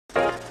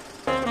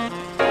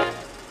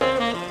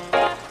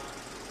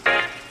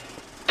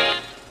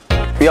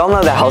We all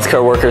know that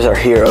healthcare workers are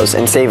heroes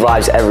and save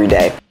lives every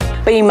day.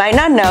 But you might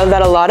not know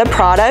that a lot of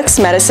products,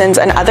 medicines,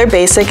 and other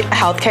basic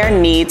healthcare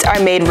needs are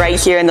made right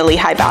here in the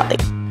Lehigh Valley.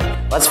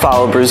 Let's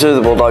follow Bruiser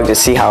the Bulldog to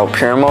see how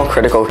Pyramol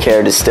Critical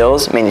Care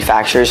distills,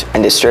 manufactures,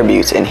 and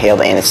distributes inhaled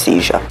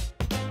anesthesia.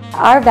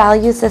 Our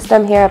value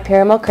system here at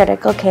Pyramol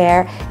Critical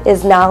Care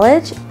is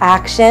knowledge,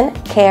 action,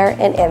 care,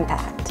 and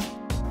impact.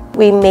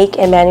 We make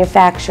and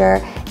manufacture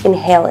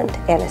inhalant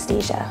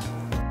anesthesia.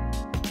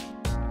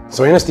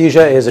 So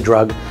anesthesia is a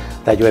drug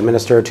that you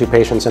administer to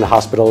patients in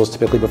hospitals,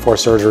 typically before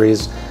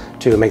surgeries,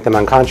 to make them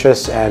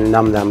unconscious and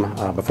numb them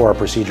before a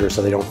procedure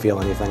so they don't feel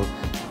anything.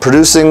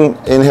 Producing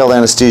inhaled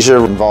anesthesia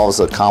involves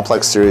a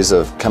complex series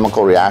of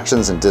chemical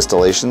reactions and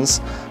distillations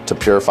to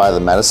purify the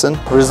medicine.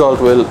 The result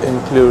will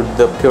include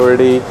the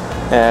purity,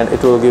 and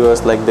it will give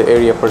us like the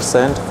area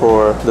percent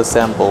for the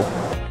sample.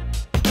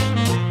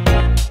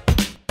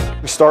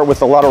 We start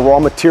with a lot of raw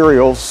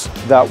materials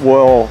that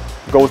will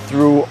go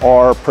through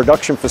our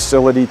production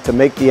facility to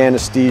make the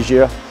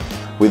anesthesia.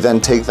 We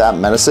then take that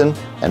medicine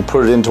and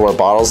put it into our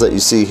bottles that you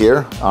see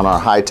here on our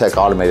high-tech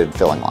automated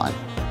filling line.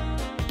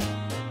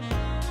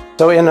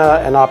 So in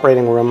an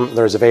operating room,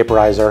 there's a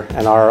vaporizer,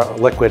 and our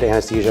liquid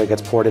anesthesia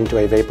gets poured into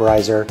a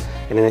vaporizer.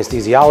 An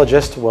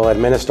anesthesiologist will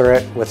administer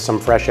it with some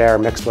fresh air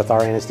mixed with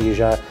our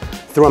anesthesia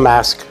through a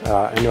mask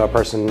into a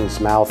person's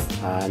mouth,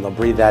 and they'll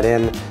breathe that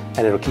in,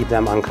 and it'll keep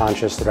them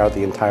unconscious throughout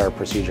the entire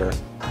procedure.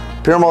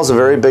 Pyramol is a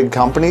very big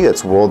company.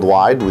 It's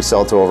worldwide. We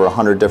sell to over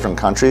 100 different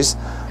countries.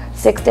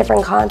 6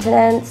 different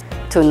continents.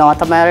 To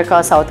North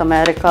America, South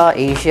America,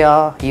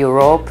 Asia,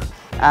 Europe,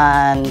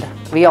 and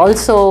we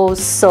also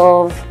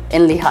serve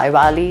in Lehigh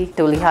Valley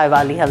to Lehigh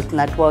Valley Health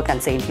Network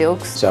and St.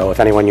 Luke's. So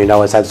if anyone you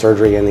know has had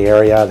surgery in the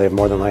area, they've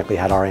more than likely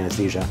had our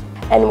anesthesia.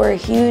 And we're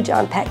huge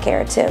on pet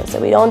care too. So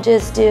we don't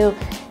just do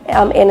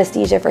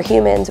anesthesia for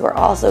humans, we're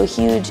also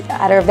huge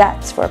at our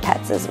vets for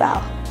pets as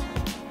well.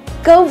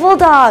 Go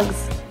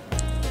Bulldogs!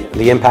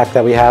 The impact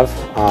that we have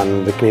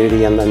on the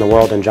community and the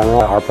world in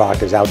general, our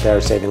product is out there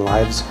saving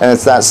lives. And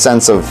it's that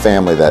sense of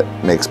family that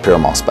makes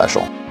Pyramol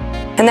special.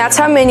 And that's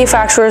how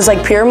manufacturers like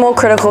Pyramol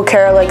Critical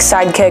Care, like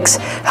Sidekicks,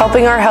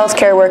 helping our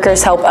healthcare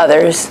workers help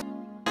others.